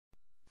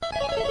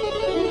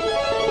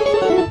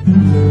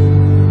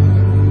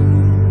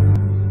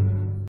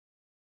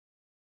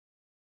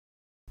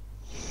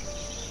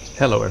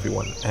Hello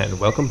everyone, and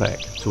welcome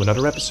back to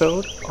another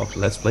episode of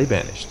Let's Play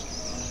Banished.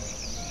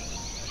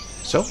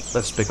 So,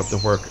 let's pick up the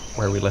work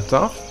where we left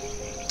off.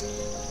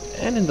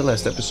 And in the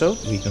last episode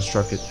we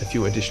constructed a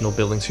few additional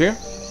buildings here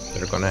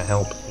that are gonna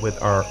help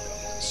with our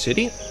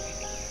city.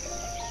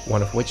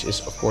 One of which is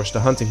of course the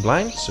hunting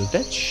blind, so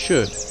that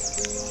should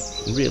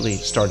really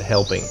start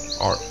helping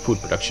our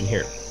food production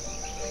here.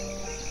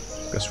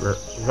 Because we're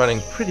running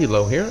pretty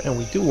low here and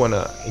we do want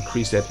to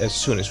increase that as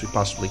soon as we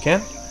possibly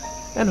can.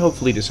 And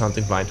hopefully this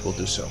hunting blind will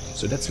do so.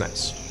 So that's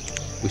nice.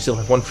 We still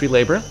have one free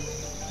labor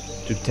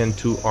to tend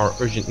to our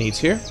urgent needs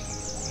here.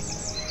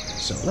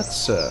 So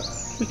let's,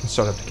 we can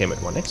start up the game at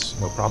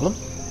 1x, no problem.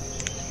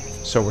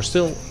 So we're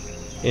still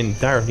in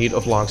dire need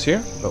of logs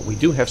here, but we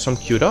do have some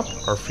queued up.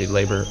 Our free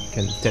labor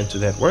can tend to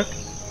that work.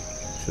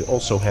 We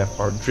also have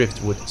our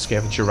driftwood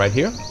scavenger right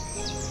here.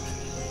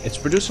 It's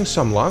producing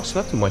some logs,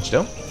 not too much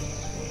though.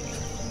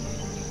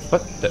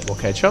 But that will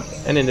catch up,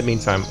 and in the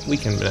meantime we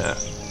can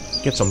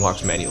get some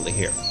logs manually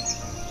here.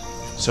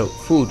 So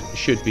food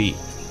should be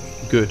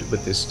good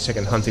with this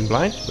second hunting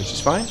blind, which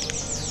is fine.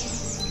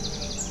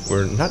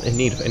 We're not in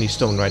need of any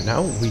stone right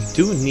now. We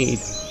do need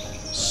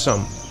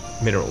some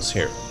minerals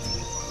here,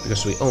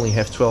 because we only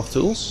have 12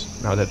 tools.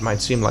 Now that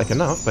might seem like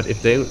enough, but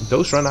if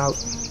those run out,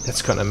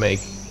 that's gonna make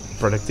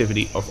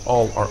productivity of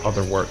all our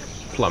other work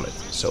plummet.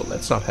 So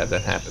let's not have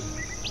that happen.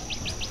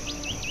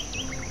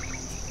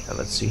 And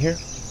let's see here.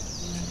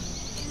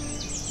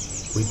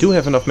 We do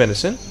have enough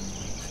medicine,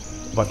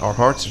 but our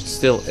hearts are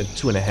still at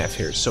 2.5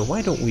 here, so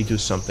why don't we do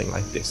something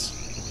like this?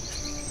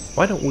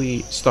 Why don't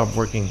we stop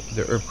working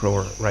the herb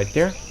grower right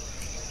there,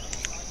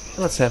 and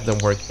let's have them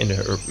work in the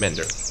herb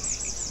mender.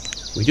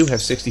 We do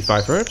have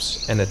 65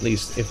 herbs, and at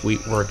least if we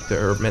work the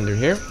herb mender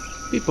here,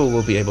 people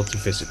will be able to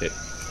visit it.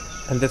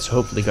 And that's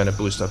hopefully going to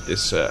boost up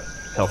this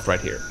health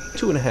right here.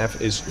 2.5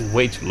 is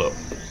way too low.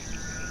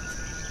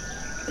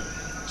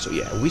 So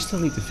yeah, we still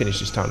need to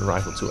finish this town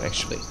arrival too,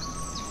 actually.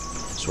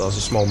 As well as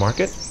a small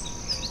market.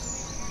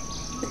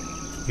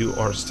 You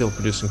are still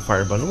producing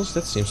fire bundles,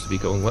 that seems to be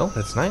going well,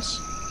 that's nice.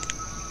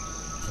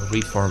 The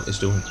reed farm is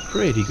doing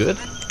pretty good.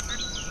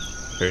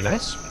 Very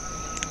nice.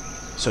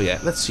 So yeah,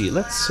 let's see,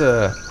 let's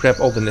grab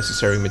all the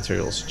necessary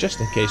materials,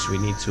 just in case we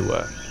need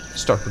to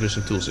start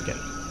producing tools again.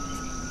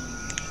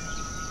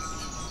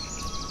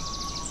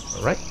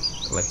 Alright,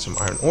 collect some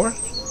iron ore,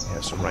 we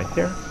have some right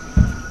there.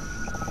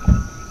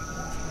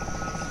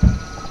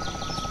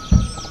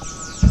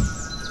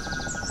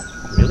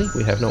 Really?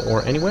 We have no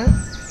ore anywhere?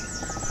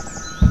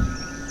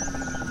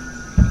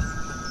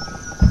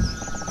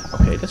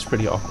 Okay, that's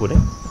pretty off-putting.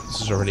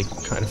 This is already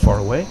kind of far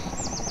away.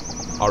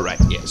 Alright,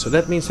 yeah, so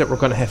that means that we're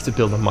gonna have to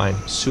build a mine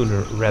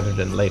sooner rather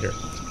than later.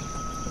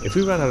 If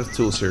we run out of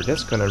tools here,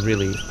 that's gonna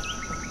really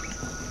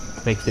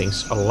make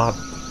things a lot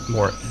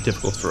more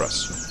difficult for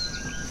us.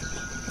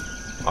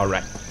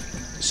 Alright,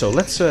 so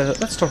let's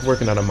start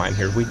working on a mine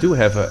here. We do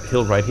have a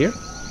hill right here.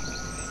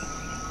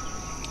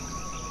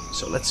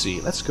 So let's see,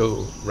 let's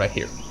go right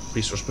here.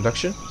 Resource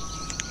production.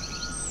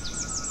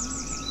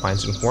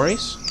 Mines and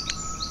quarries.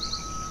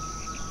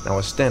 Now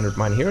a standard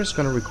mine here is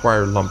going to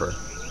require lumber.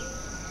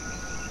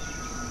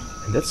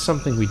 And that's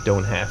something we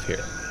don't have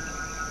here.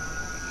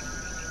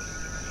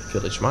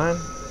 Village mine.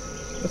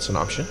 That's an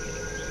option.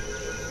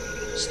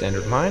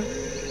 Standard mine.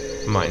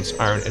 Mines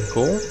iron and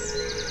coal.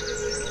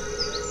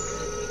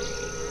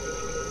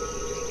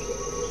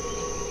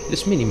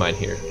 This mini mine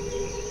here.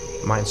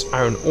 Mines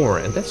iron ore,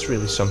 and that's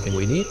really something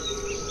we need.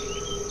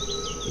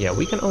 Yeah,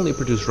 we can only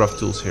produce rough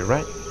tools here,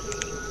 right?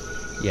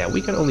 Yeah,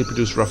 we can only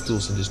produce rough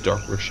tools in this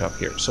dark workshop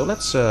here. So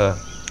let's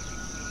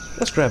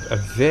grab a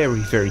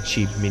very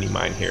cheap mini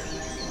mine here.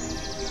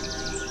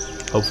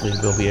 Hopefully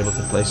we'll be able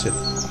to place it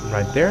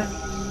right there.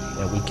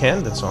 Yeah, we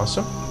can. That's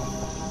awesome.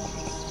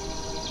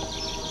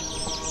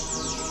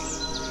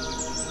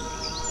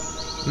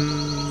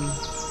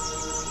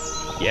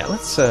 Yeah,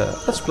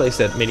 let's place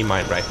that mini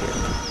mine right here.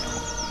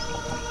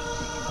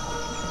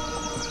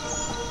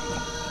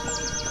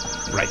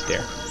 Right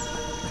there.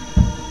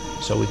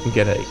 So we can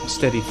get a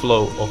steady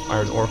flow of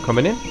iron ore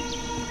coming in.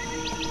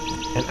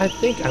 And I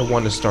think I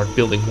want to start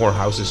building more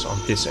houses on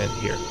this end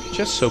here,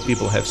 just so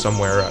people have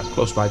somewhere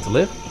close by to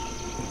live.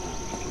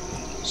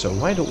 So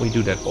why don't we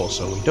do that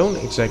also? We don't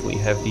exactly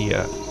have the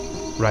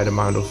right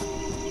amount of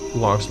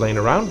logs laying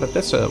around, but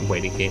that's a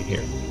waiting game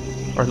here.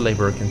 Our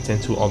laborer can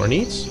tend to all our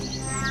needs.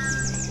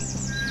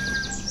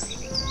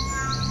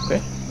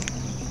 Okay.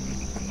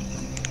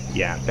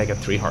 Yeah, back at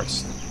 3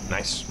 hearts.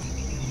 Nice.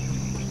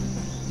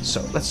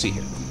 So let's see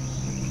here.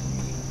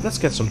 Let's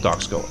get some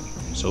docks going,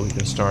 so we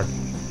can start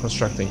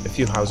constructing a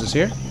few houses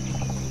here.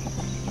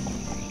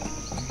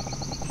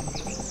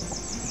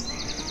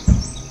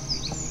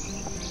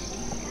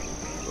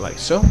 Like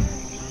so.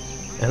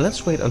 And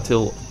let's wait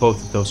until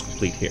both of those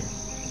complete here.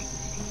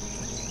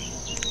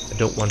 I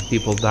don't want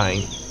people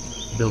dying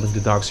building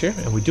the docks here,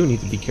 and we do need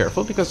to be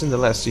careful, because in the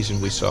last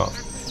season we saw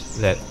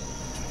that,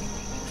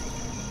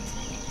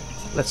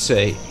 let's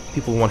say,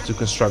 people want to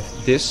construct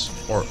this,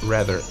 or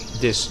rather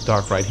this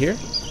dock right here,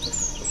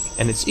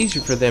 and it's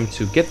easier for them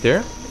to get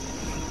there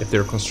if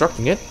they're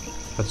constructing it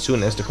But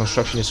soon as the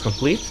construction is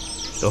complete,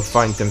 they'll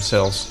find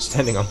themselves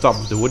standing on top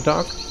of the wood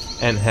dock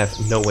and have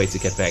no way to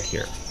get back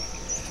here.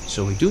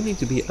 So we do need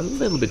to be a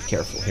little bit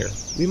careful here.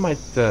 We might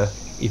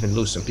even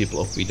lose some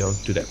people if we don't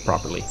do that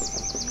properly.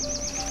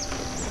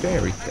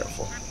 Very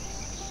careful.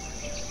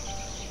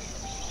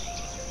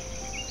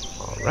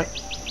 Alright.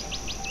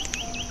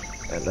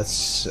 And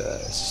let's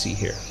see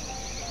here.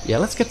 Yeah,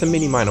 let's get the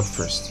mini mine up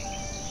first.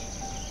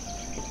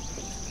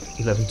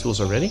 11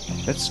 tools already.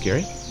 That's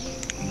scary.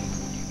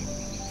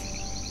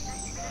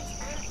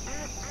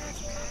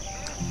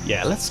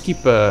 Yeah, let's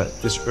keep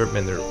this herb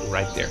mender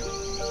right there.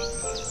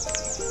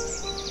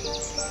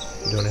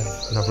 We don't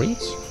have enough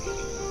reeds?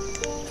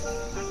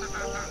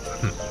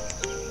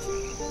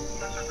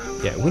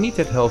 Yeah, we need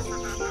that health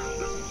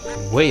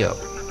way up.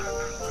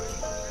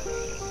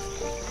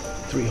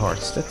 3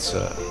 hearts, that's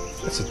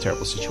a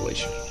terrible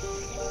situation.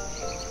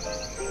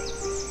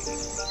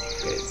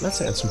 Okay,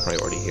 let's add some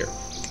priority here.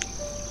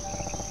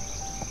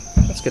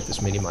 Let's get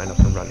this mini mine up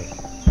and running.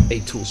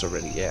 8 tools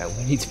already, yeah,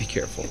 we need to be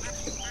careful.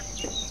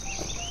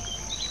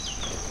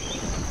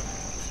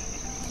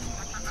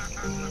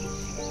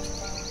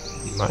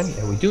 Mine,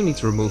 and we do need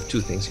to remove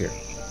 2 things here.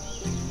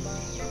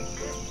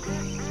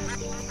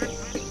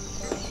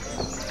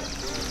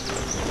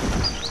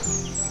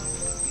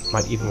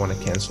 Might even want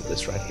to cancel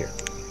this right here.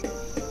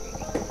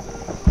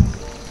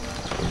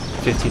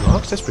 15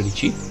 logs, that's pretty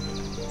cheap.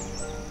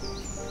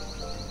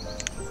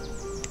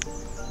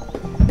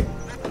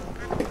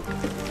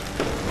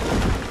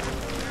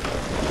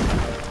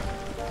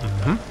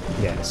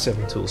 Yeah,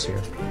 7 tools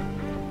here.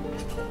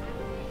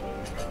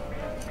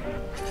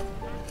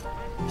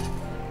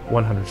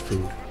 100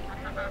 food.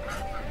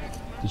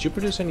 Did you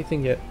produce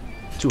anything yet?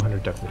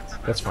 200 duck meat.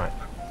 That's fine.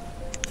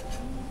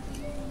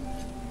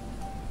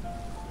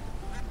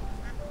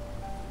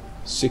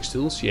 Six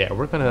tools? Yeah,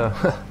 we're gonna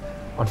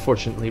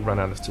unfortunately run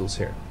out of tools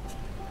here.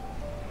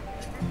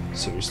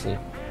 Seriously.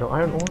 No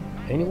iron ore?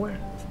 Anywhere?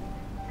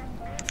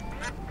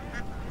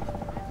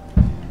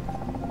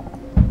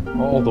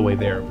 All the way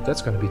there, but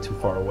that's gonna be too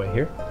far away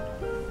here.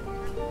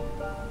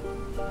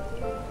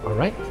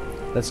 Alright,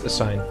 let's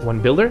assign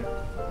 1 builder.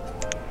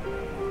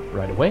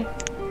 Right away.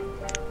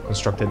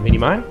 Construct that mini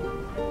mine.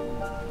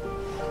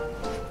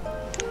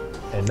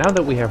 And now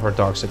that we have our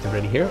dog set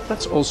ready here,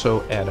 let's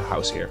also add a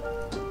house here.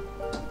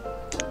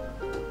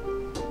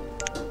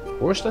 Of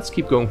course, let's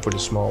keep going for the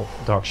small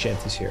dog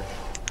shanties here.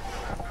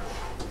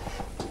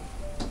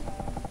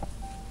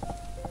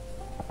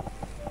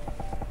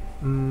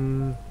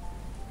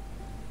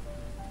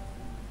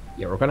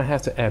 Yeah, we're gonna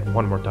have to add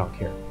 1 more dog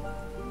here.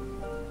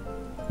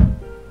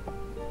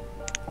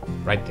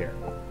 Right there.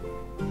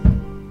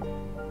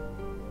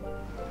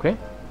 Okay.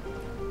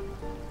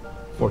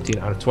 14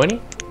 out of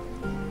 20.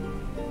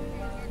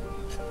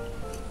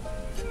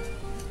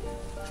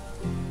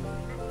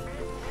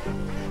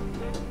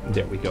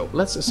 There we go.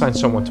 Let's assign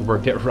someone to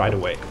work there right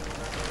away.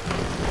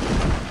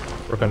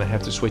 We're gonna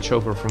have to switch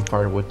over from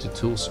firewood to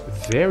tools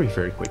very,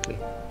 very quickly.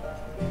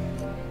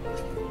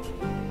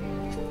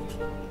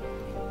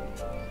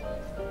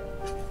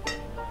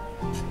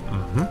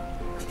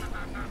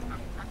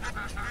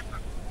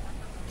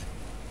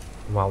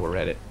 While we're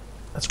at it,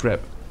 let's grab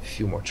a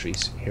few more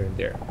trees here and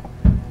there.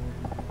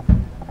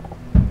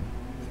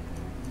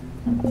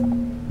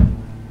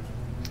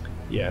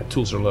 Yeah,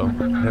 tools are low.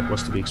 That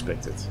was to be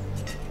expected.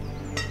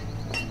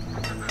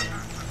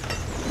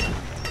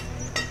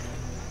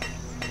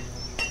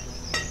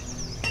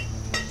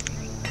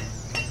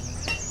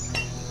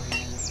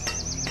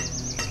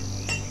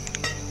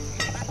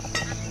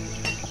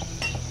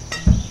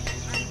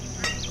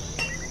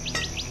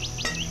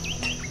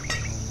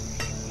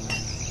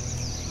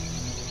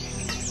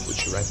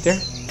 Put you right there.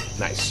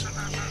 Nice.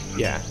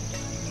 Yeah.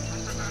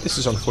 This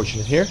is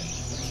unfortunate here.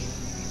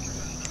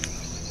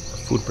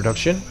 Food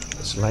production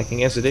is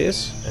lacking as it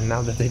is, and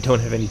now that they don't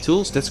have any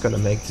tools, that's gonna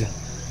make the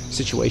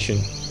situation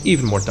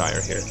even more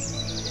dire here.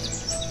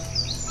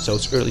 So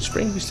it's early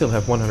spring, we still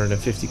have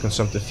 150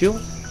 consumptive fuel.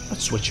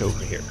 Let's switch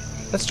over here.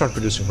 Let's start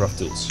producing rough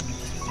tools.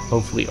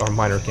 Hopefully our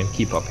miner can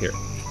keep up here.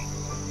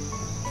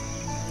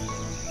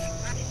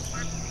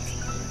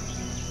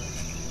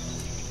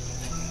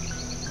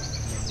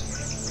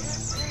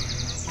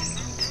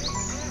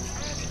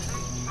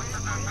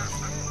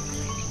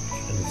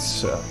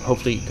 It's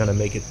hopefully gonna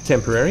make it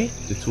temporary,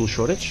 the tool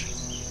shortage.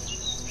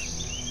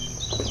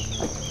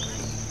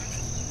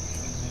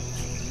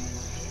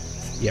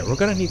 Yeah, we're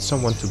gonna need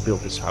someone to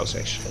build this house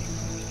actually.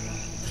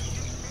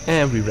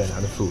 And we ran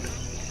out of food.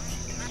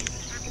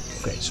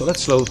 Okay, so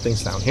let's slow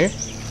things down here.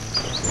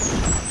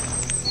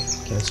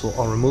 Cancel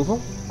all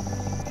removal.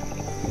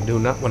 We do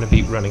not want to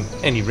be running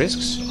any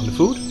risks on the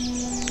food.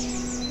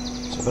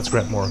 So let's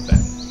grab more of that.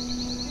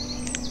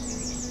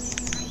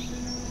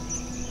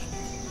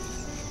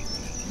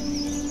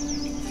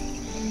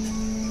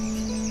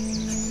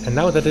 And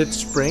now that it's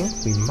spring,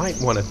 we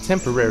might want to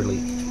temporarily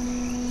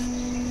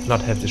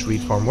not have this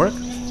reed farm work.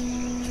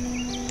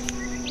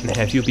 And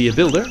have you be a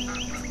builder,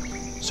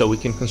 so we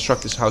can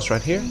construct this house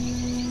right here.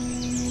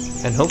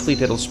 And hopefully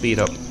that'll speed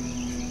up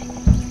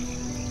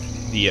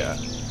the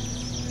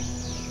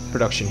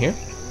production here.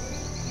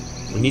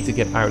 We need to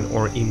get iron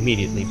ore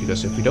immediately,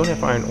 because if we don't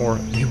have iron ore,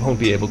 we won't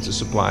be able to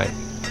supply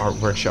our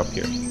workshop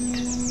here.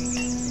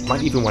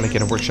 Might even want to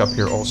get a workshop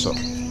here also.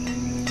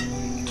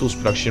 Tools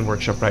production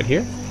workshop right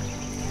here.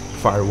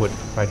 Firewood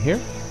right here.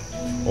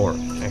 Or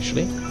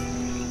actually,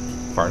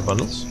 fire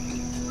bundles.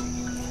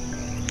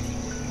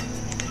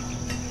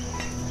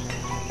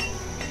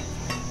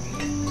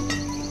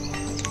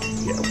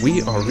 Yeah,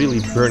 we are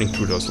really burning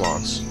through those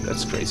logs.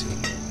 That's crazy.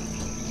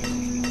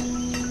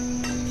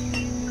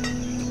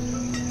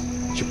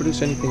 Did you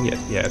produce anything yet?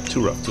 Yeah,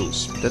 2 rough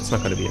tools. That's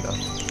not going to be enough.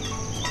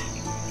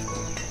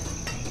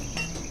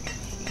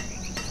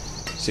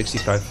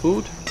 65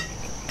 food.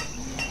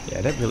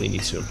 Yeah, that really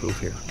needs to improve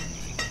here.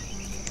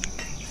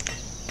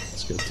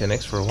 Let's go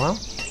 10x for a while.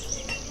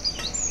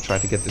 Try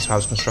to get this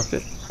house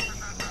constructed.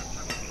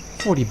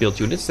 40 build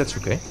units, that's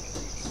okay.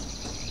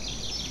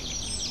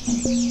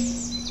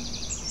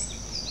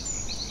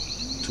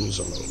 Tools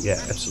are low. Yeah,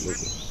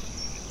 absolutely.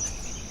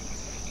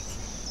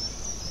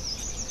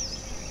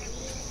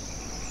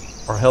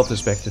 Our health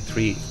is back to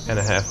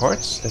 3.5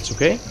 hearts. That's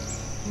okay.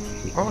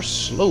 We are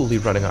slowly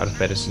running out of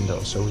medicine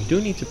though, so we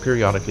do need to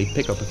periodically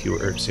pick up a few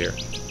herbs here.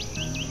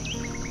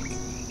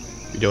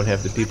 We don't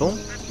have the people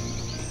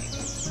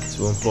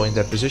to employ in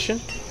that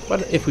position,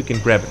 but if we can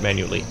grab it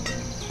manually,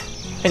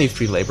 any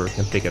free labor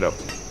can pick it up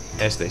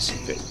as they see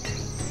fit,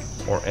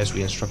 or as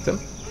we instruct them.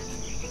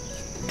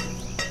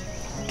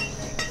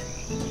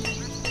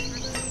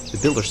 The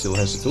builder still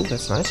has the tool,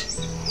 that's nice.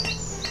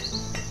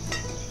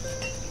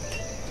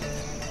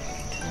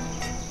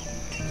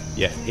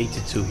 Yeah, 8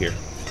 to 2 here.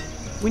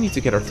 We need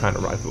to get our time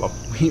arrival up.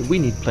 We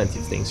need plenty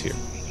of things here.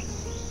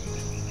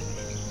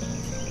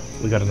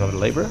 We got another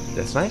labor,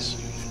 that's nice.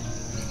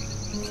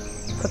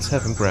 Let's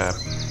have him grab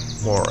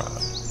more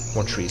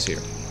trees here.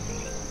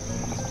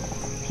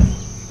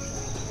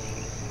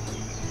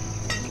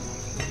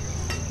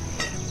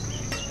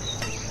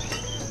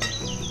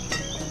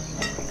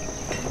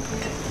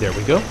 There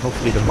we go.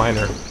 Hopefully the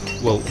miner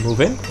will move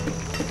in.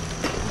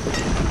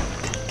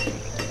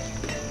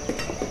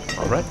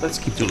 Alright, let's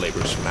keep 2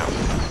 laborers for now.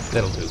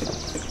 That'll do.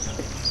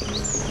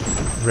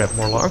 Grab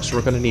more logs,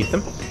 we're gonna need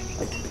them.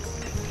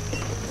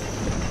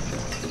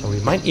 And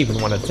we might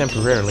even want to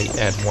temporarily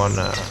add one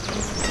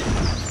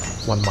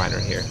miner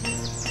here.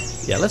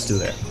 Yeah, let's do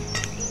that.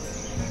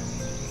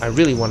 I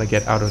really want to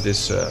get out of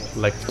this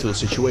lack of tool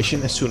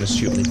situation as soon as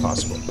humanly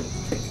possible.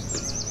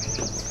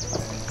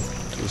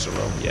 Tools are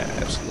low, yeah,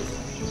 absolutely.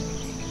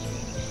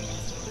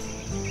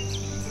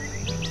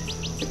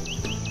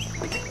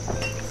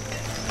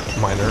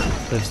 Miner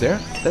lives there,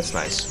 that's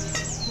nice.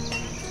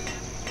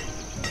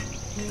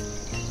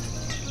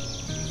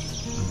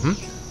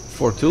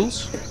 4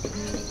 tools.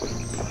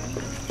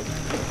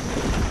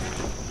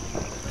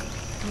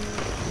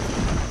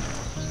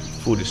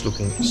 Food is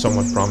looking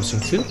somewhat promising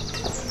too.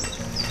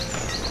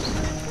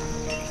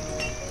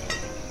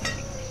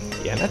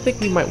 Yeah, and I think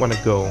we might want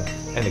to go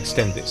and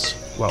extend this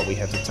while we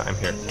have the time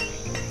here.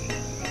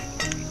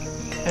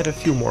 Add a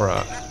few more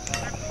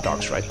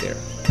docks right there.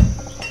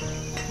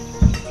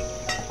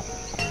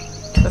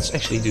 Let's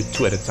actually do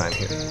 2 at a time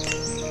here.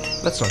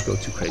 Let's not go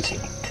too crazy.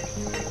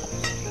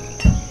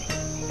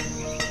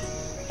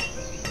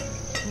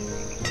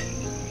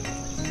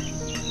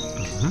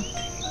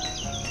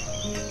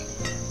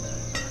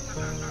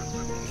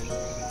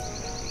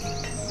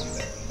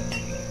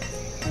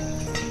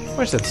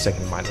 Where's that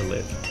second miner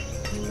live?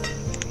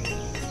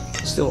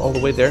 Still all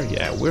the way there?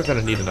 Yeah, we're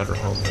gonna need another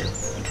home here.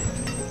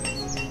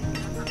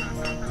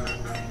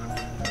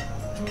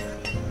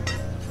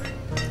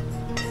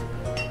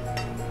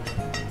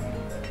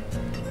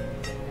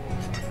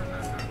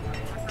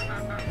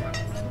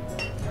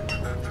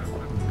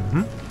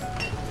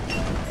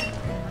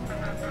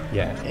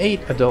 Yeah,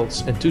 8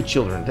 adults and 2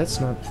 children. That's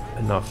not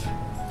enough.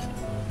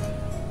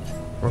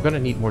 We're gonna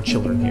need more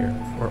children here.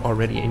 We're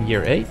already in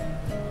year 8.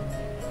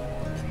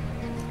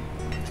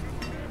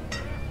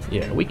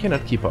 Yeah, we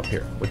cannot keep up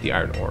here with the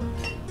iron ore.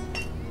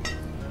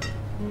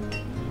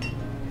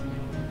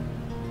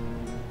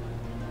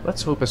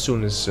 Let's hope as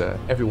soon as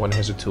everyone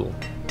has a tool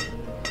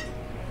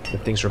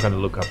that things are gonna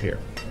look up here.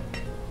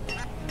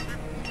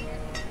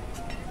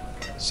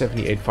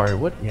 78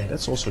 firewood, yeah,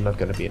 that's also not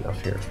gonna be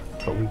enough here.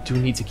 But we do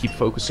need to keep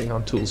focusing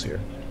on tools here.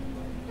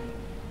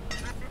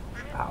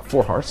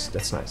 4 hearts,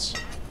 that's nice.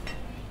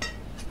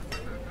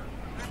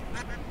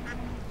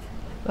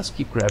 Let's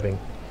keep grabbing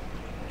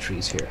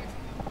trees here.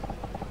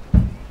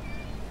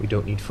 We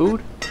don't need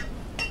food.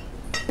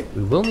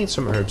 We will need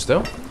some herbs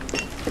though. So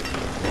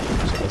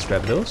let's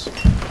grab those.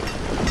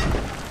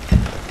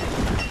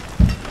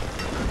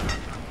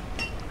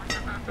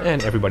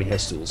 And everybody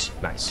has tools.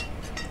 Nice.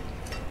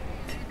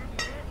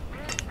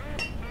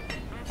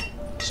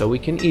 So we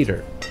can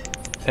either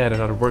add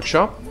another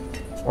workshop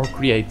or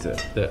create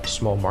the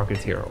small market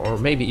here, or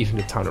maybe even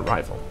the town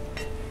arrival.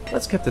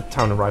 Let's get the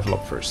town arrival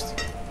up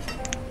first.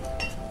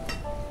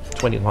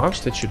 20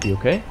 logs, that should be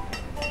okay.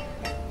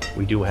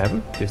 We do have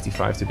them,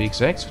 55 to be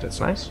exact, so that's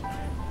nice.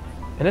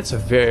 And it's a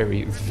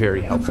very,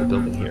 very helpful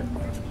building here.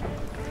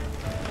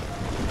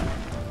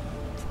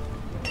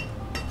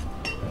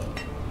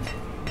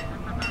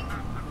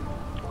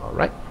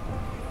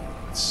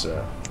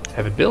 let's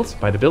have it built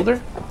by the builder.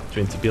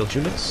 20 build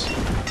units.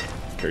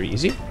 Very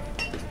easy.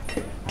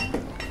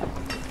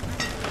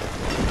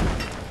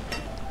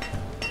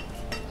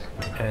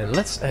 And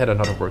let's add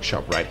another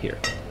workshop right here.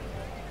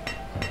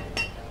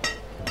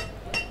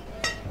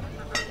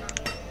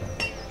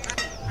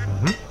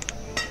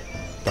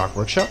 Dark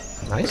workshop,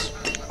 nice.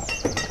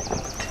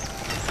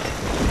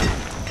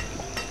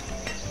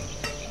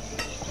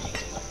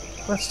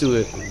 Let's do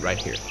it right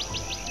here.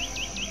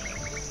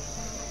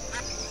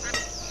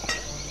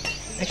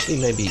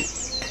 Actually, maybe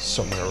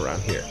somewhere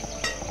around here.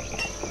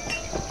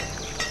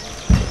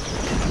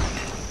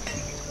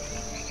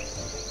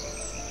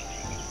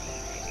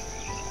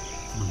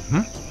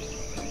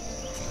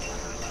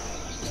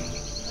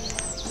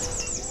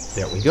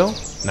 There we go.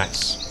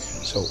 Nice.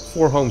 So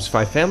 4 homes,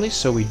 5 families.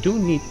 So we do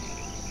need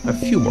a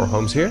few more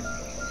homes here.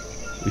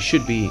 We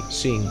should be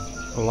seeing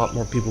a lot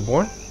more people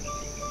born.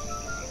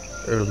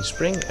 Early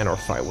spring, and our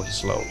firewood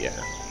is low. Yeah.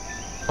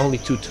 Only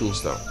 2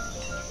 tools though.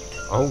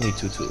 Only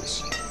 2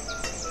 tools.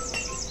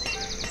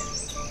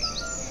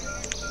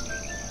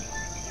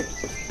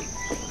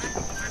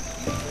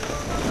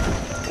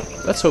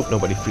 Let's hope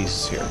nobody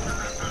freezes here.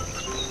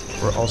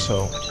 We're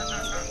also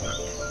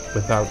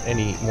without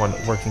anyone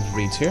working the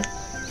reeds here.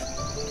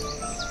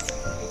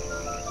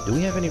 Do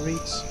we have any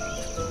reeds?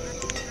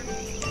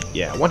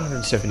 Yeah,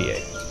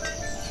 178.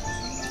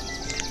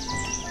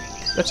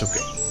 That's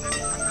okay.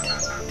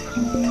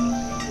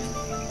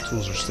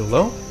 Tools are still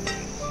low.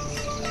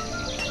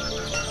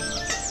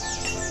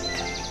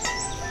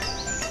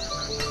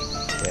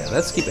 Yeah,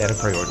 let's keep adding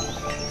priority.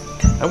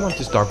 I want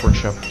this dark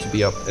workshop to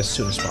be up as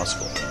soon as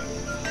possible.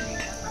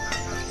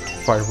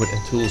 Firewood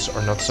and tools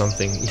are not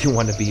something you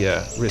want to be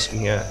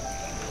risking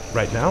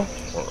right now,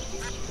 or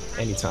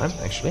anytime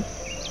actually.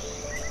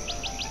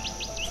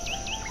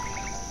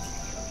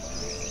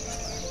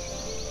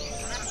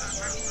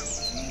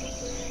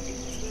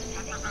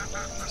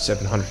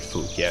 $700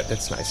 food, yeah,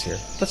 that's nice here.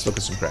 Let's look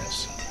at some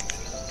graphs.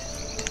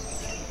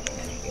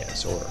 Yeah,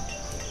 so we're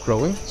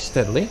growing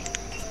steadily.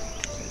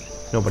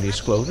 Nobody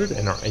is clothed,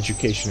 and our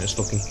education is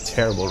looking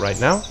terrible right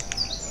now.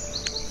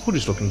 Food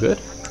is looking good.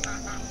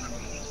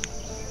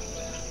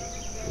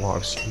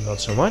 Logs,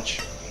 not so much.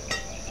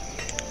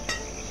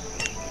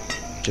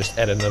 Just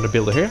add another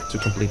builder here to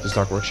complete this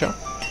dark workshop.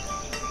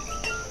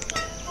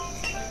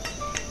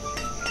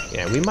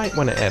 Yeah, we might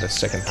want to add a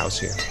second house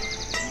here.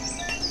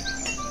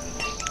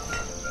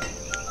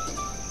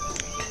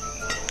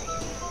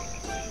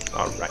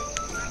 Alright.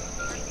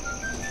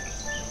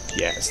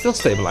 Yeah, still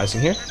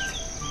stabilizing here.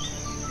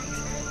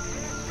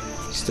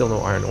 Still no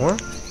iron ore.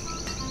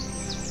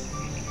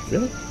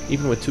 Really?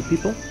 Even with 2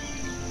 people?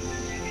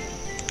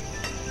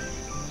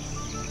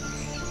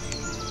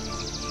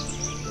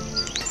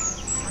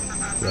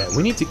 Yeah,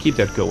 we need to keep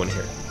that going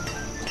here.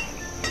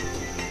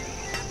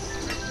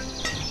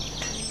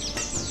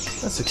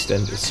 Let's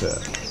extend this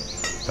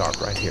dark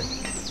right here.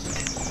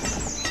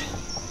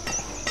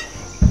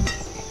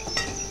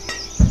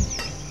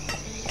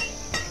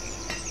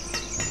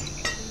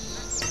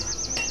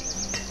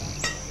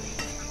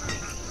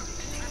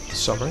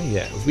 Summer,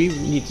 yeah, we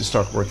need to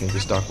start working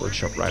this dark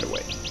workshop right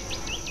away.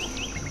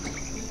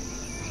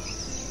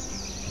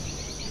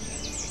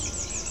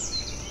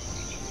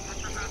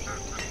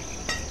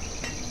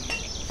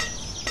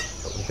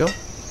 There we go.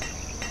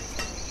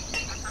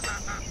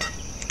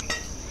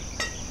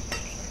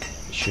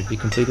 It should be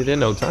completed in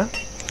no time.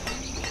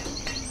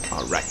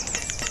 Alright,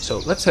 so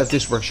let's have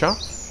this workshop.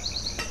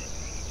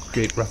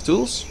 Create rough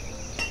tools.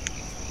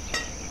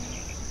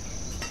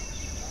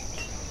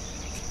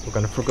 We're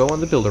gonna forgo on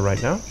the builder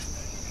right now.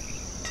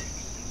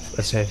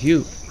 Let's have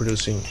you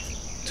producing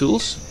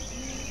tools,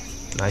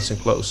 nice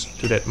and close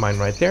to that mine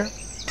right there,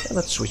 and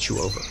let's switch you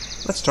over.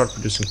 Let's start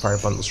producing fire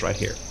bundles right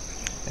here.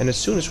 And as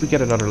soon as we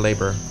get another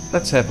labor,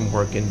 let's have him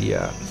work in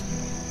the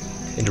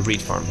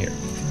reed farm here.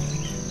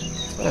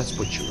 Let's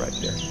put you right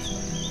there.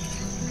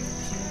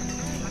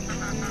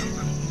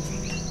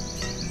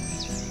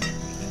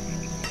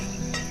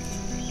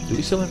 Do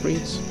we still have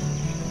reeds?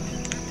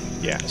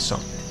 Yeah,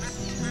 some.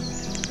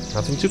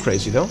 Nothing too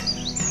crazy though.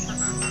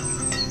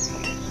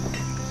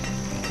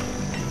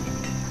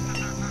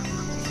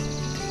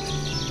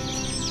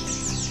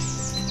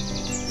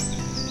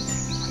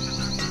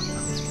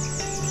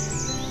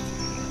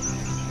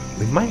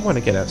 We might want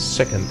to get a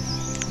second,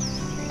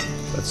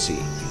 let's see,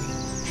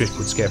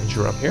 driftwood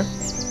scavenger up here.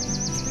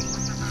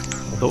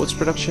 Although its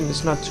production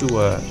is not too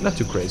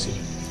crazy.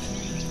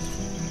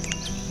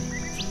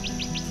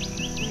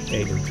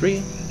 8 and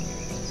 3.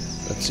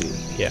 Let's see,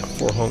 yeah,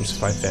 4 homes,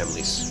 5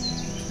 families.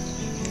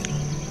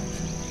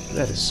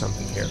 That is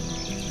something here.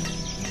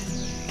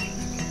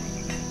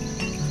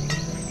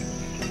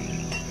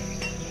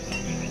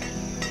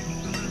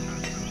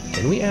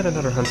 Can we add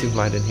another hunting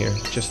blind in here,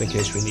 just in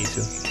case we need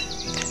to?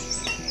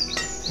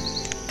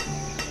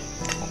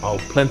 Oh,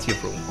 plenty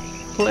of room.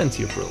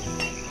 Plenty of room.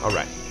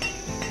 Alright.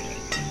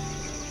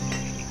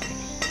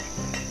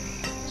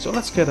 So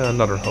let's get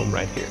another home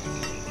right here.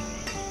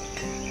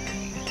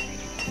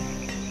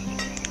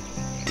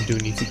 We do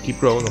need to keep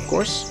growing, of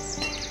course.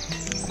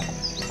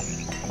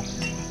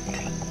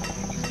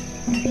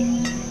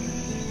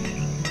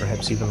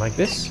 Perhaps even like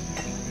this.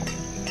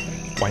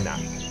 Why not?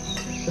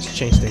 Let's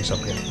change things up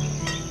here.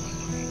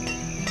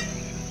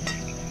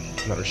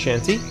 Another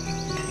shanty.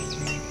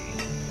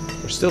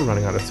 We're still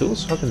running out of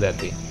tools. How can that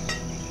be?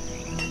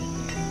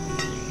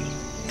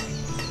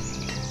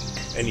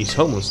 And he's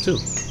homeless too.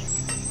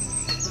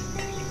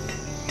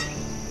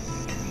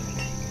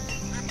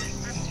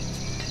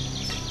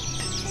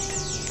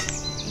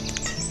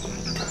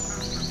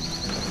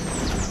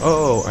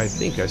 Oh, I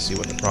think I see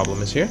what the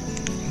problem is here.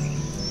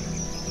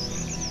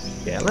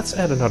 Yeah, let's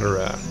add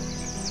another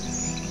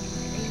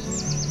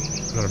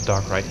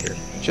dock right here,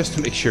 just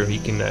to make sure he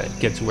can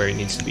get to where he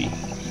needs to be.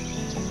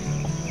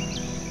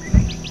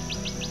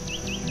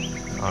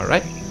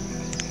 Alright.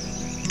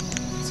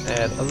 Let's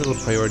add a little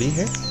priority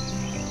here.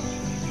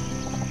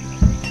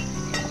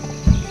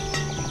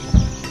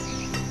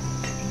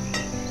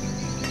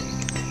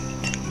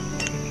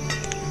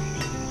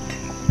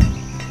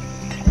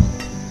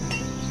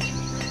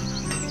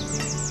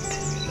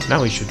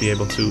 Now he should be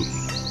able to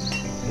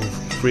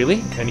move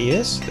freely, and he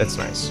is. That's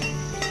nice.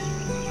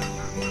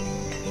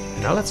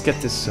 And now let's get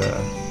this,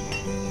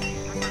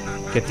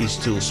 get these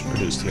tools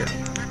produced here.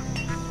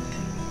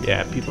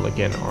 Yeah, people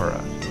again are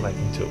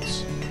liking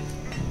tools.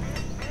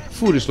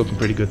 Food is looking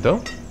pretty good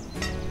though.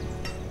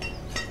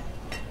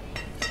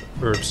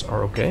 Herbs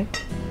are okay.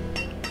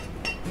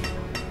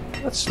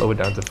 Let's slow it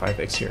down to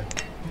 5x here.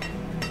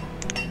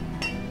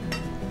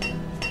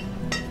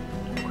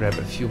 Grab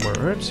a few more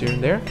herbs here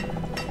and there.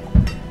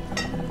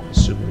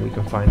 Assuming we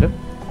can find them.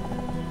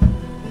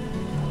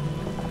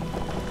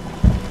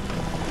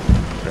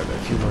 Grab a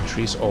few more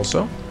trees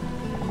also.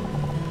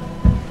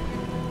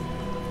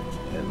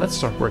 And let's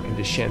start working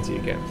this shanty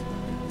again.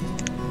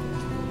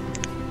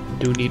 We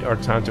do need our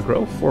town to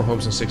grow. 4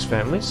 homes and 6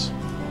 families.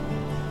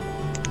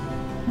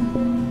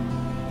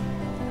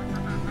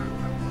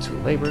 2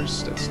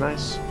 laborers, that's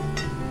nice.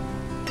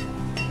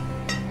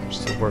 We're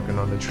still working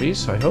on the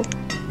trees, I hope.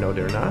 No,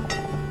 they're not.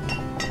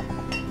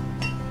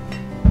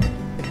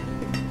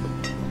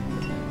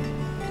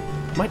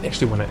 Might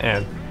actually want to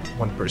add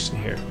 1 person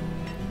here.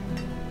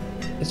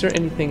 Is there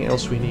anything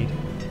else we need?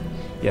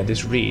 Yeah,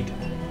 this reed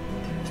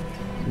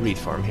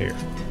farm here.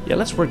 Yeah,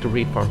 let's work the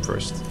reed farm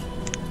first.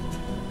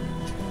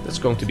 That's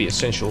going to be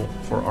essential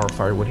for our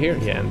firewood here.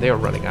 Yeah, and they are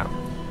running out.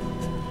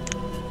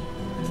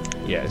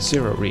 Yeah,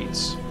 0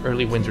 reeds.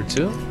 Early winter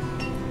too.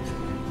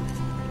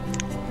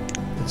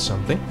 That's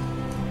something.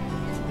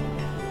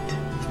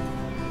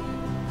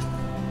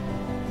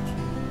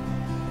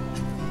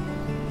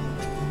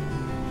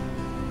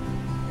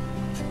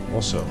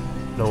 Also,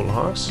 no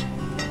logs.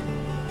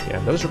 Yeah,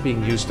 those are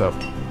being used up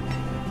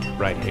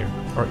right here.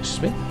 Or,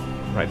 excuse me,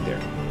 right there.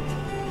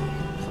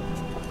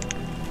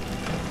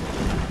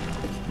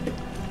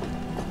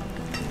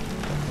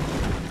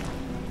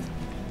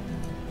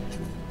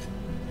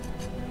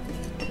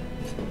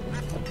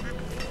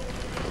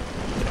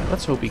 Yeah,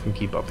 let's hope we can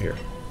keep up here.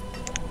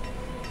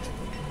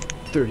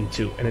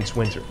 32, and it's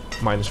winter.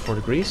 -4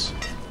 degrees.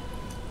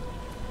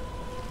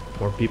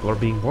 More people are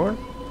being born.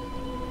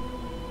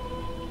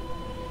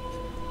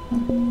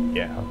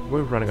 Yeah,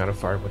 we're running out of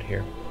firewood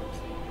here.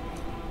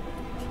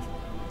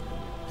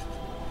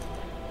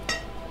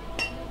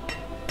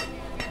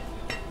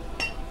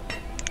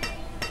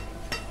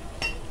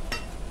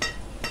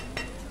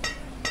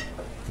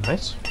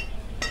 Nice.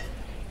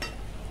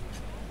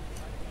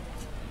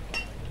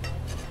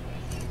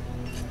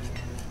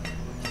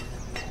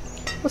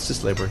 What's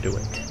this laborer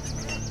doing?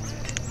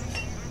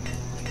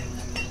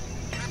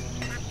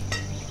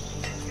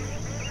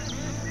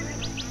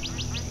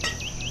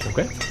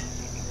 Okay.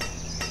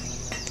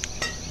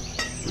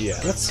 Yeah,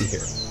 let's see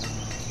here.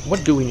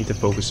 What do we need to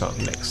focus on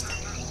next?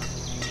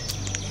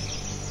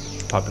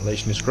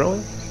 Population is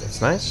growing.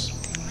 That's nice.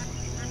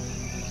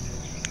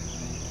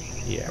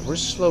 Yeah, we're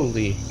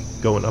slowly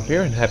going up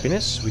here in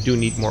happiness. We do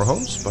need more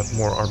homes, but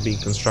more are being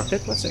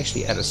constructed. Let's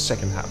actually add a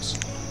 2nd house.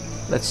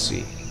 Let's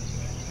see.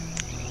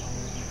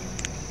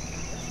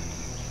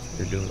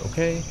 They're doing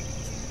okay.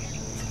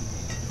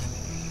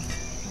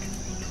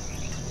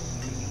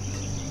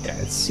 Yeah,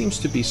 it seems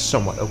to be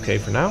somewhat okay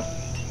for now.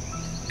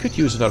 Could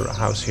use another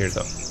house here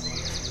though.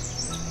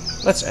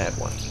 Let's add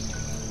 1.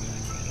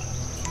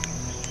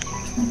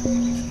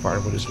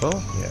 Firewood as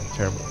well. Yeah,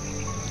 terrible.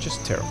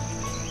 Just terrible.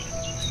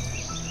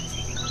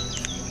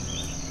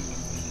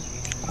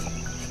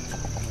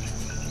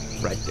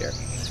 Right there.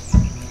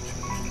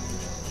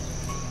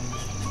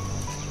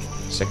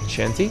 2nd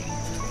shanty.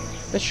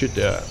 That should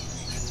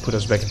put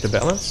us back into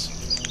balance.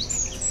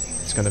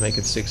 It's gonna make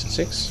it 6 and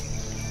 6.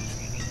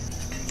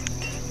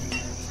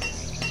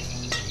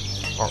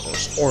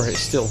 Or is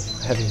still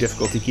having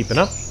difficulty keeping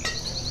up.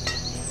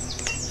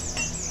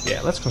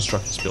 Yeah, let's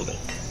construct this building.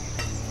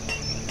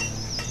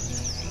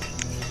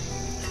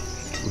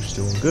 Roof's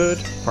doing good.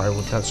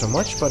 Firewood not so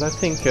much, but I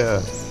think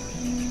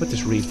with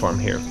this reed farm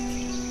here,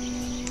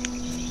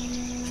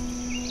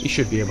 we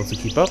should be able to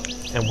keep up.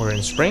 And we're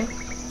in spring.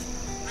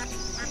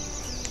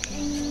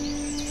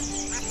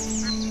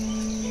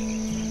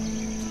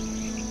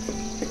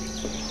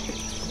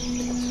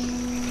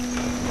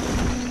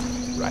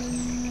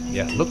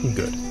 Yeah, looking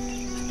good.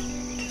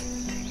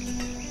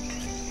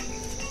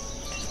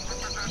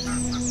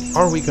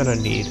 Are we gonna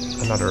need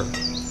another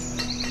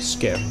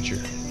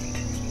scavenger?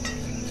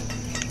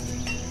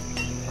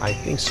 I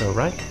think so,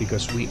 right?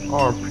 Because we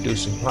are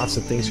producing lots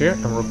of things here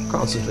and we're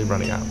constantly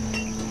running out.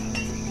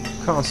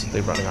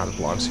 Constantly running out of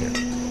blocks here.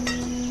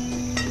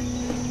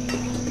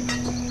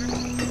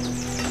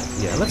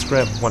 Yeah, let's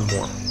grab one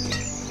more.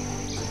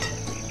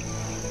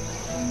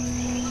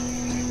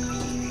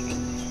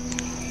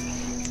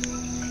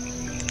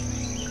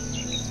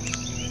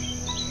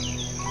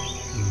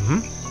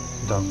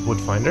 The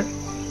wood finder.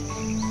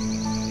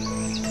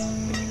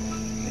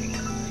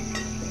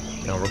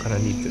 Now we're gonna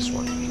need this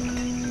one.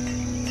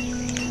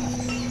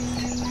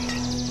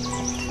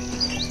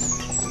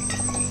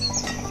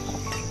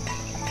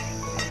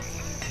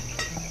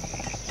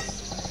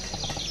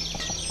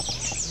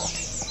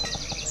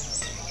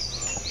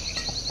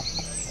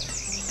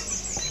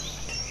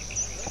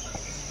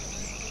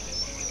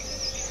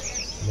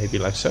 Maybe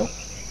like so.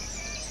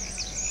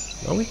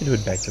 Well, we can do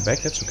it back to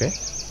back, that's okay.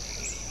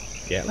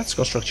 Yeah, let's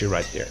construct you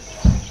right there.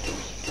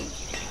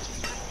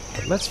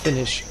 But let's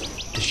finish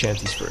the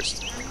shanties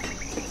first.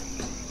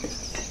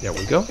 There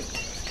we go.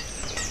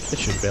 That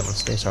should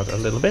balance things out a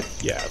little bit.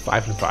 Yeah,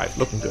 5 and 5,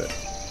 looking good.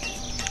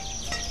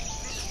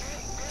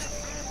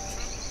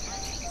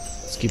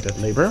 Let's keep that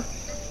labor.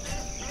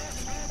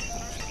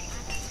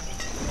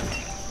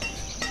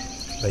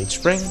 Late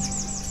spring.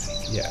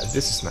 Yeah,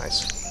 this is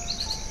nice.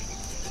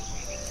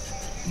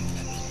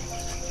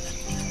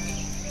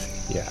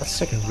 Yeah, a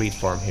second reed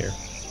farm here.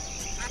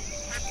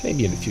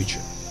 Maybe in the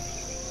future.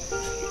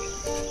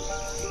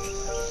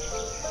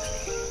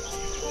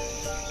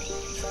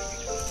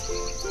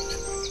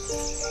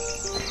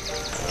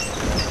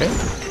 Okay.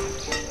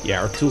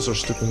 Yeah, our tools are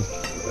starting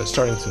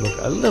to look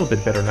a little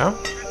bit better now.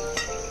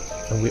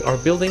 And we are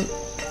building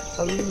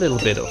a little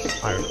bit of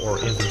iron ore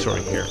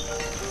inventory here.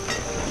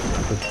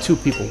 With 2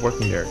 people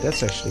working there,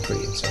 that's actually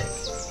pretty insane.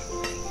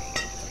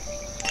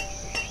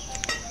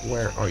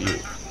 Where are you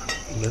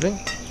living?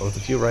 Both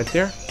of you right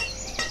there.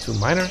 2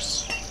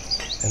 miners.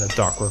 And a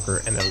dock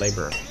worker and a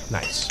laborer.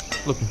 Nice.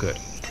 Looking good.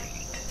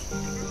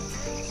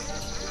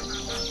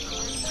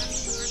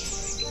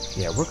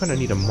 Yeah, we're gonna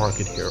need a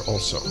market here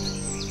also.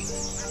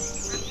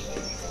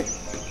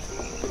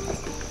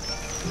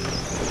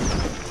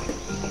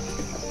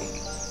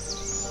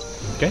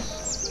 Okay.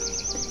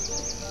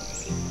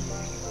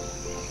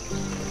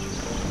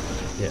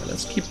 Yeah,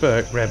 let's keep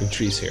grabbing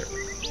trees here.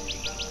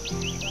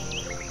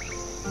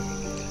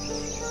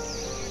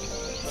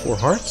 4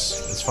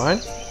 hearts, that's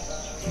fine.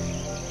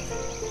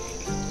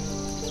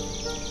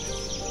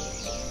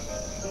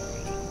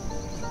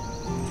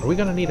 Are we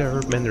gonna need a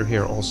herb mender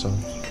here also?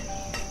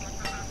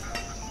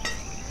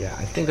 Yeah,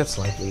 I think that's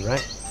likely,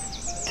 right?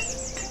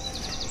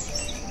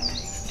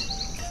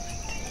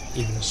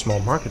 Even a small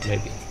market,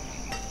 maybe.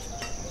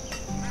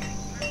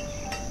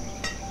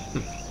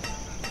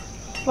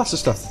 Lots of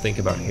stuff to think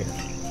about here.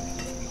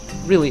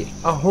 Really,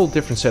 a whole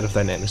different set of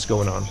dynamics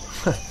going on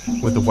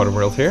with the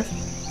Waterworld here.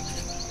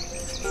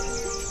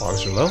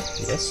 Logs are low,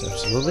 yes,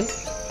 absolutely.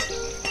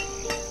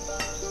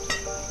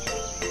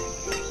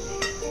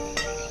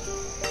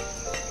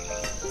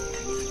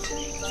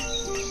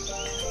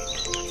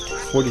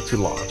 $42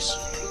 logs.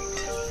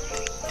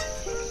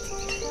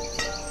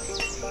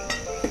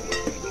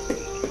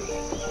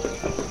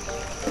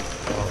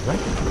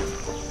 Alright.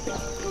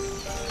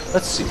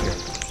 Let's see here.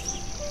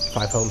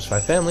 5 homes,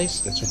 5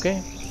 families, that's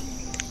okay.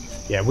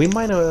 Yeah, we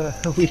might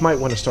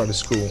want to start a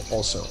school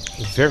also,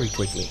 very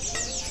quickly.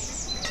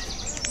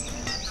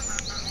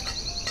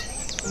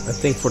 I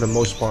think for the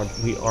most part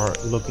we are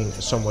looking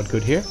somewhat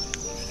good here.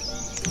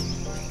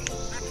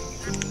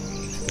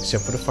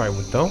 Except for the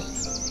firewood though.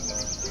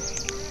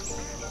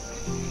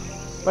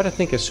 But I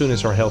think as soon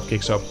as our health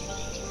kicks up,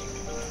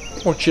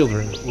 more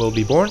children will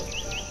be born,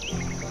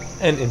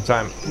 and in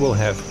time we'll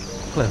have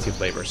plenty of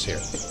laborers here.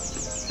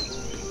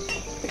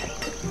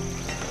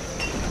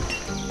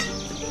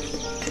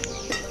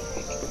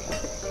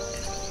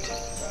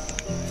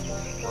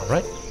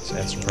 Alright, let's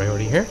add some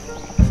priority here.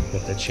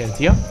 Get that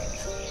shanty up.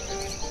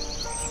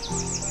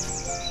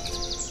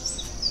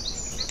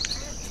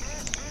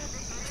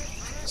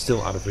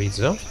 Still out of reeds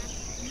though.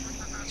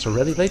 It's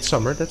already late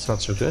summer, that's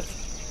not so good.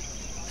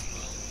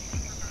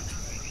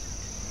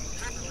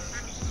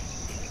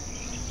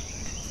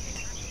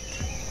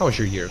 How was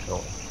your year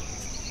going?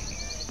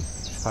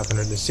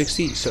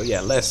 560, so yeah,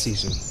 last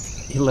season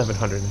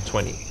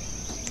 1120.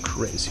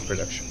 Crazy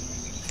production.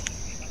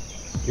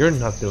 You're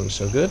not doing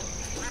so good.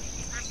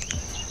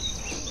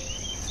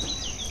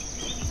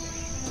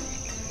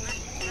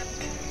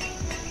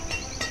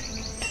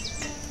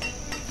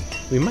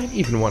 We might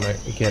even want to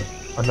get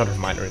another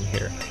miner in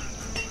here.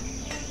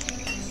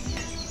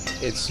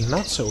 It's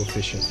not so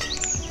efficient.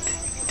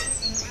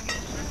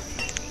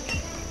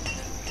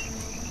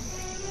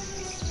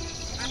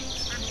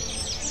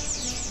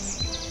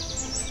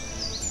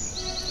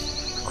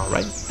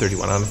 Alright,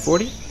 31 out of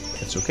 40.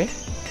 That's okay.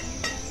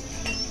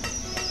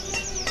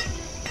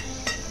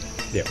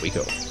 There we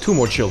go. 2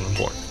 more children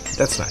born.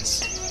 That's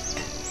nice.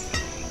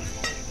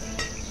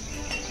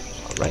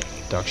 Alright,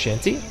 dog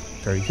shanty.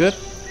 Very good.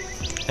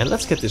 And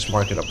let's get this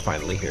market up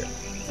finally here.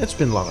 It's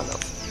been long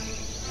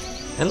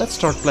enough. And let's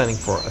start planning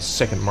for a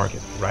second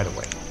market right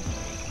away.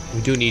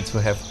 We do need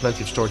to have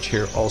plenty of storage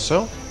here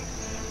also.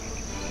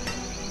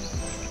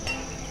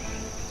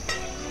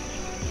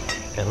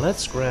 And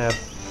let's grab...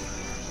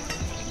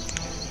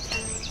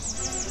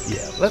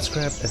 yeah, let's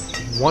grab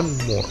one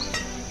more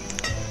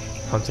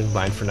hunting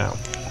blind for now.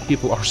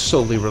 People are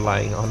solely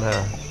relying on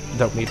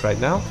dog meat right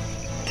now.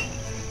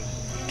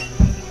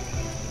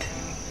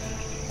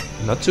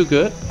 Not too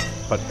good,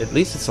 but at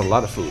least it's a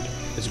lot of food.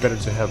 It's better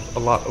to have a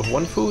lot of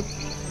one food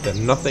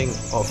than nothing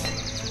of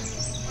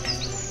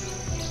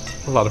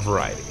a lot of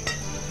variety.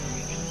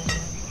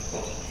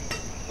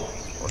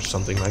 Or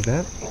something like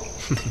that.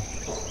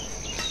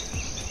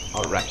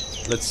 Alright,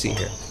 let's see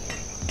here.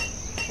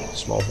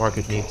 Small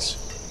market needs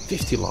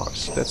 50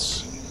 logs.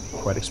 That's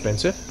quite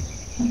expensive.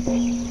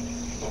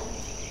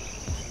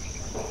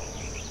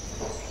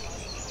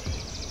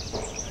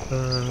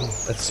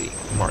 Let's see,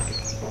 market.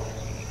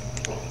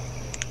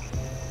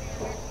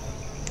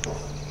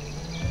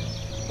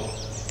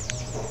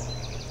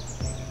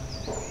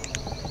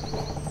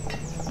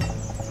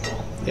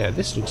 Yeah,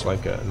 this looks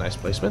like a nice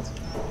placement.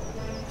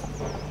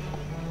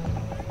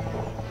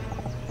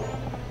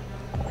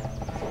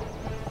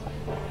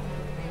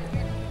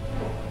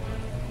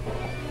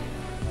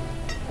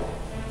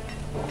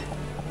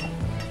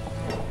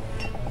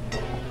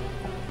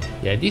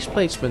 Yeah, these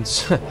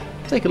placements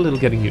take a little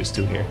getting used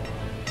to here.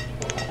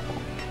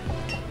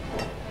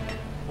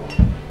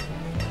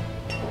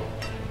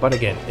 But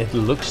again, it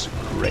looks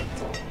great.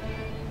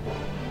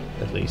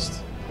 At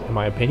least, in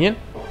my opinion.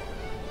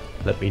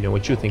 Let me know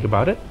what you think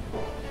about it.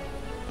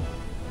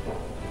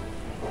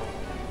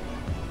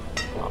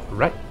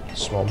 Alright,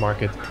 small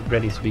market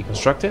ready to be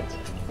constructed.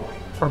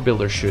 Our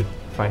builder should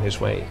find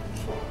his way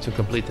to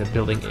complete that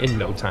building in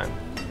no time.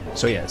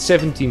 So yeah,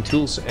 17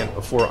 tools and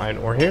a 4 iron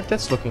ore here.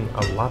 That's looking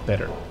a lot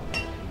better.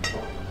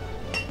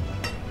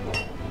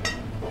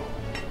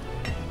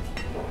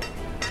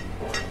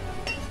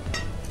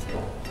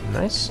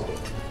 Nice.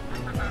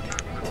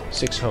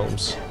 6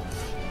 homes,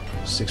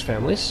 6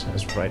 families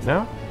as of right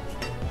now.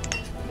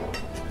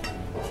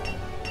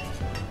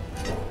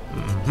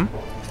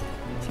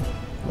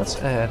 Let's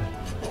add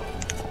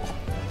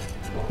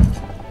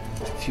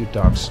a few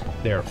dogs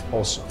there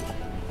also.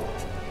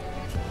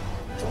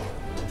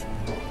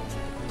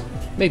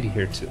 Maybe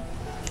here too.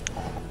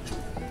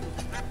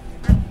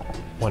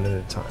 One at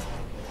a time.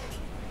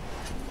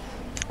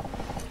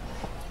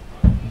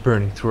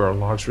 Burning through our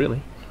logs,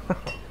 really?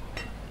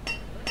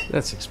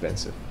 That's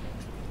expensive.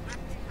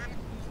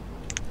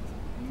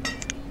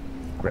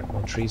 Grab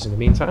more trees in the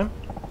meantime.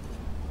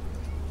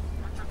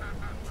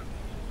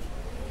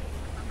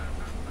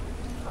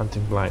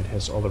 Hunting blind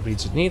has all the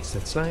reeds it needs,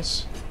 that's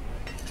nice.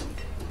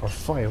 Our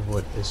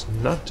firewood is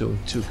not doing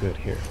too good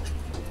here.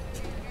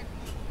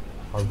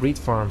 Our reed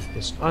farm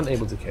is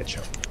unable to catch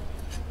up.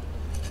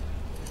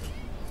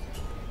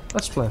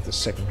 Let's plant the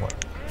second one,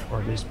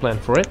 or at least plan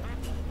for it.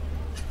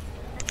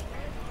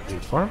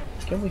 Reed farm,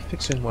 can we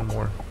fix in one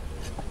more?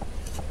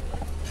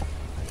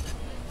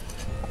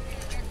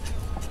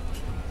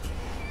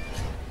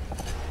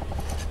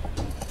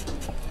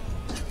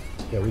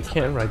 Yeah, we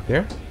can right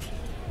there.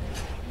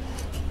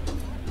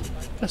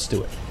 Let's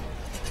do it.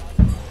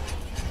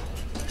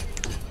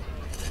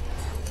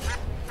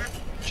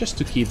 Just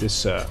to keep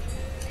this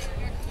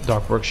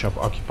dog workshop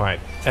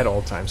occupied at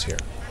all times here.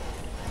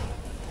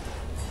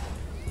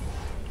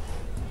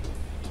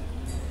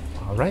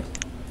 Alright.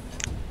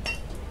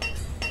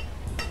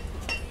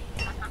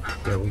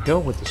 There we go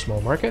with the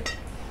small market.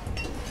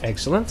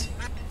 Excellent.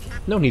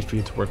 No need for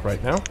you to work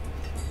right now.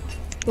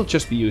 It'll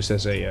just be used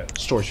as a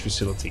storage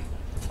facility,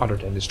 other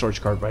than the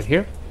storage card right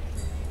here.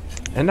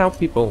 And now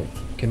people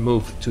can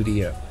move to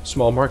the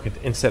small market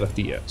instead of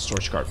the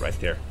storage card right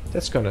there.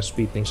 That's gonna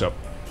speed things up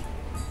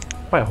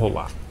by a whole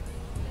lot.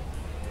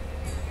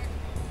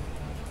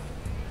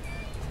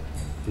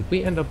 Did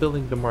we end up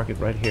building the market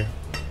right here?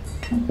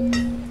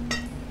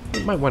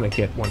 We might want to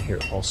get one here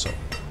also.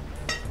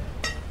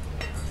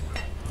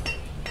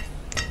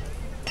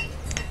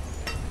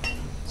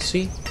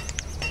 See?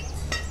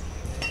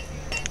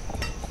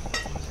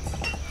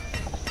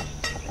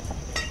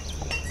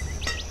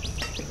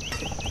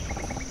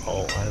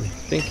 Oh, I'm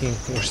thinking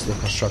we're still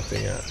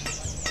constructing a...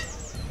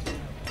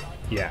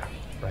 yeah,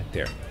 right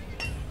there.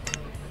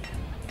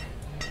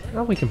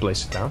 Well, we can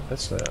place it down.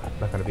 That's not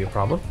going to be a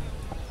problem.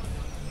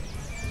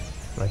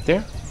 Right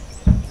there.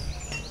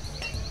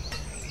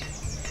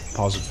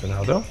 Pause it for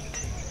now, though.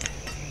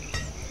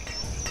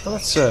 Now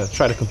let's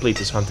try to complete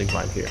this hunting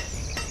blind here.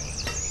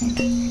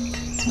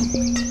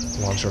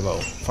 Logs are low.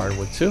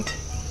 Firewood too?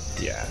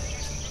 Yeah.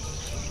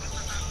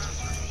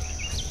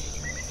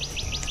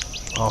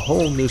 A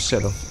whole new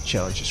set of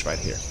challenges right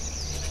here.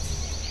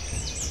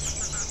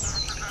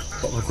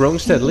 But we're growing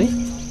steadily.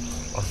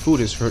 Our food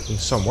is hurting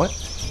somewhat.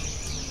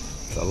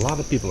 But a lot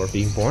of people are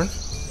being born.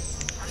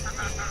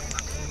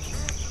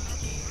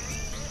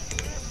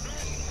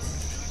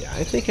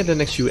 I think in the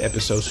next few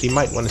episodes we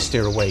might want to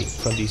steer away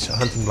from these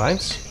hunting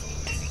blinds.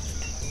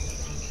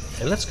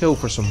 And let's go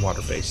for some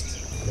water-based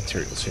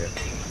materials here.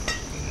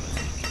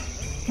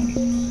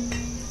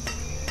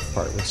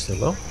 Firewood's still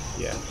low?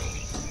 Yeah.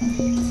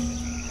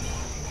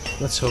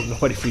 Let's hope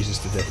nobody freezes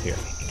to death here.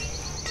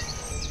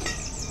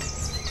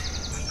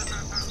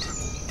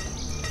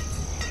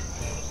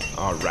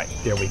 Alright,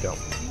 there we go.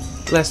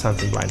 Last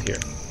hunting blind here.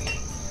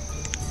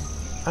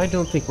 I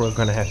don't think we're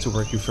gonna have to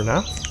work you for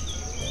now.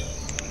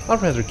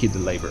 I'd rather keep the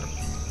labor.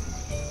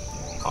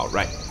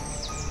 Alright.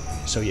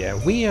 So yeah,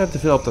 we have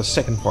developed a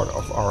second part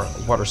of our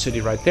water city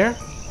right there.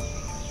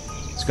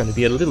 It's gonna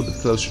be a little bit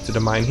closer to the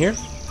mine here.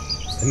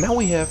 And now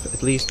we have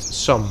at least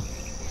some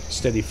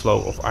steady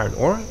flow of iron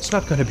ore. It's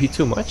not gonna be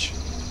too much.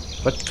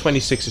 But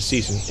 26 a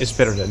season is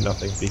better than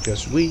nothing,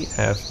 because we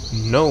have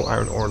no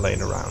iron ore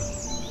laying around.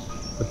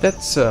 But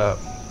that's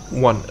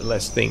one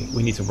less thing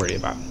we need to worry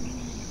about.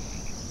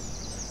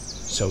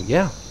 So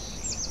yeah,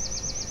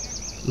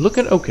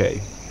 looking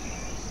okay.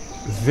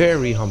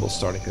 Very humble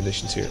starting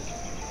conditions here.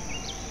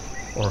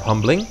 Or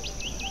humbling.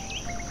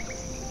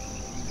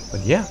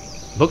 But yeah,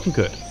 looking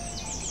good.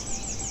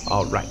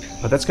 Alright,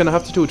 but that's gonna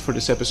have to do it for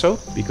this episode,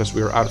 because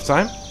we're out of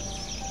time.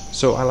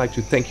 So I'd like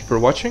to thank you for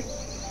watching.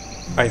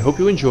 I hope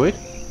you enjoyed,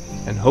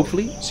 and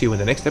hopefully see you in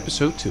the next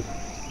episode too.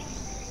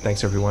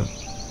 Thanks everyone.